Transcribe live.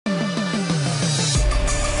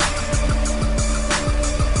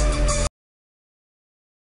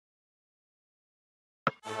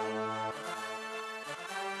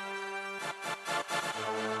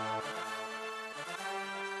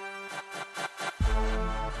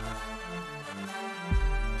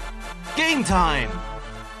Game time!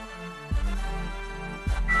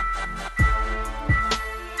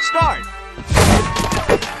 Start!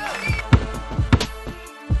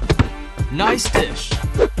 Nice dish.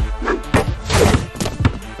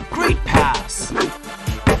 Great pass.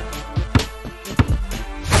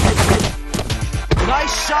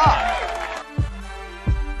 Nice shot.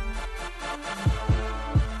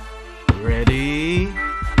 Ready?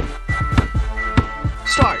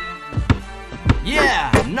 Start.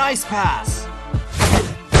 Yeah, nice pass.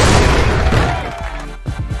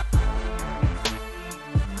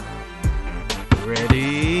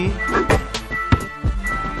 Ready?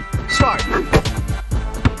 Start.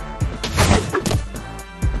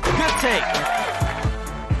 Good take.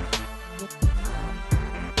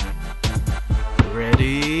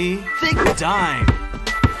 Ready? Think dime.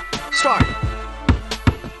 Start.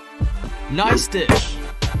 Nice dish.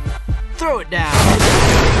 Throw it down.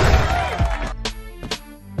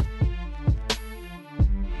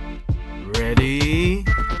 Ready?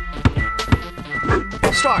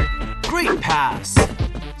 Start. Great pass.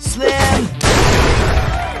 Slam.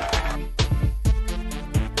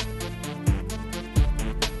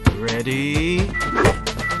 Ready?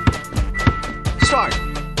 Start.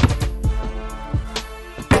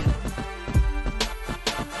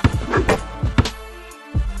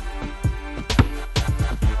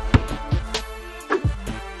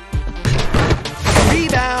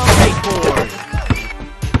 Rebound, breakboard.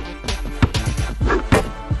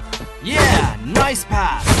 Yeah, nice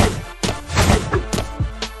pass.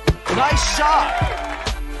 Nice shot.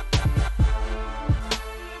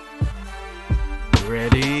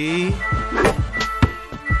 Ready?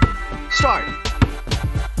 Start.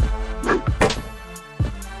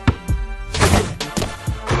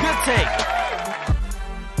 Good take.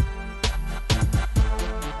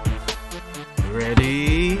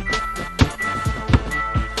 Ready?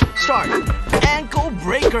 Start. Ankle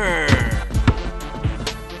breaker.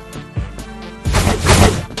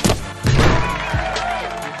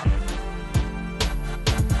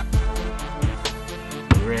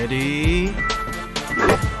 Ready?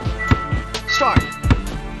 Start.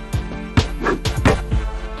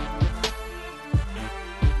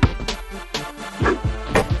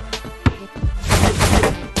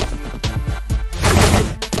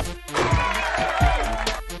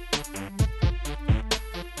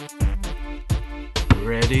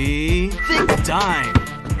 Ready? Think dime.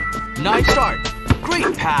 Nice start.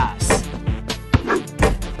 Great pass.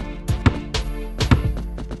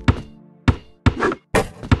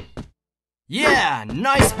 Yeah,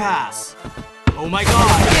 nice pass. Oh my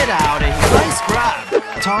god, get out of here. Nice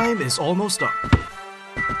grab. Time is almost up.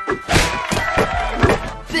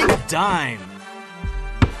 Think dime.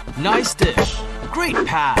 Nice dish. Great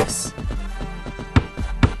pass.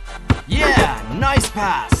 Yeah, nice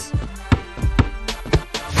pass.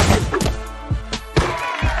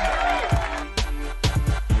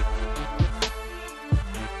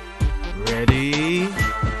 Ready?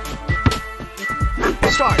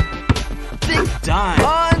 Start. Think dime.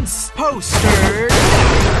 Poster.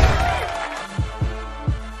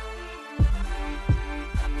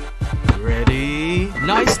 Ready?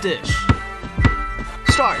 Nice dish.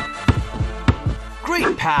 Start.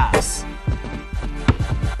 Great pass.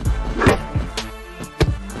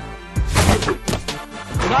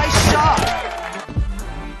 Nice shot.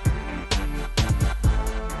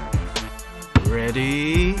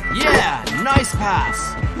 Ready? Yeah, nice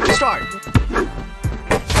pass. Start.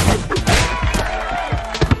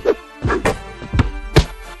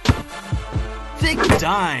 Think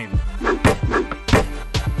dime.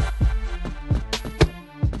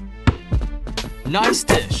 Nice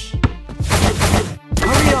dish.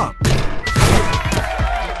 Hurry up.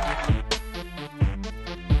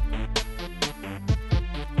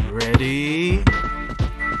 Ready?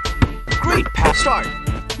 Great pass. Start.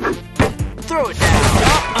 Throw it down.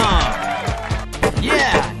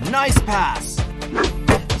 Yeah, nice pass.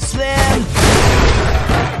 Slam.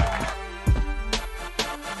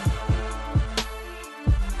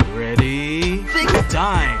 Ready? Think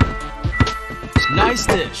dime. Nice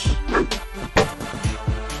dish.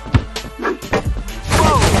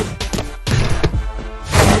 Whoa!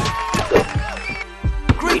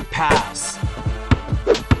 Great pass.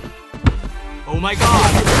 Oh my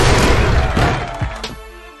god!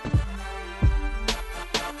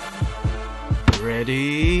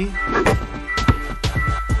 Ready?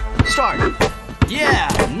 Start. Yeah,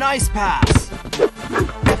 nice pass.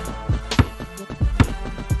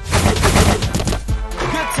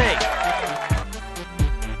 Good take.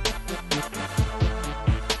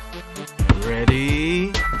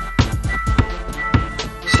 Ready?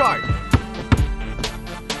 Start.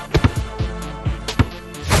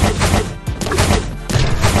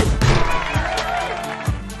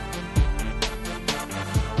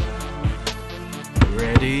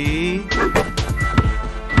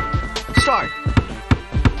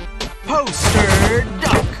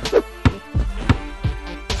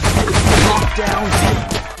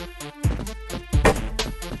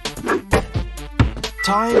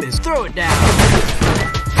 Time is throw it down.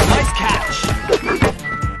 Nice catch.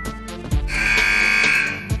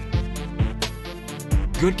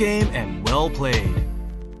 Good game and well played.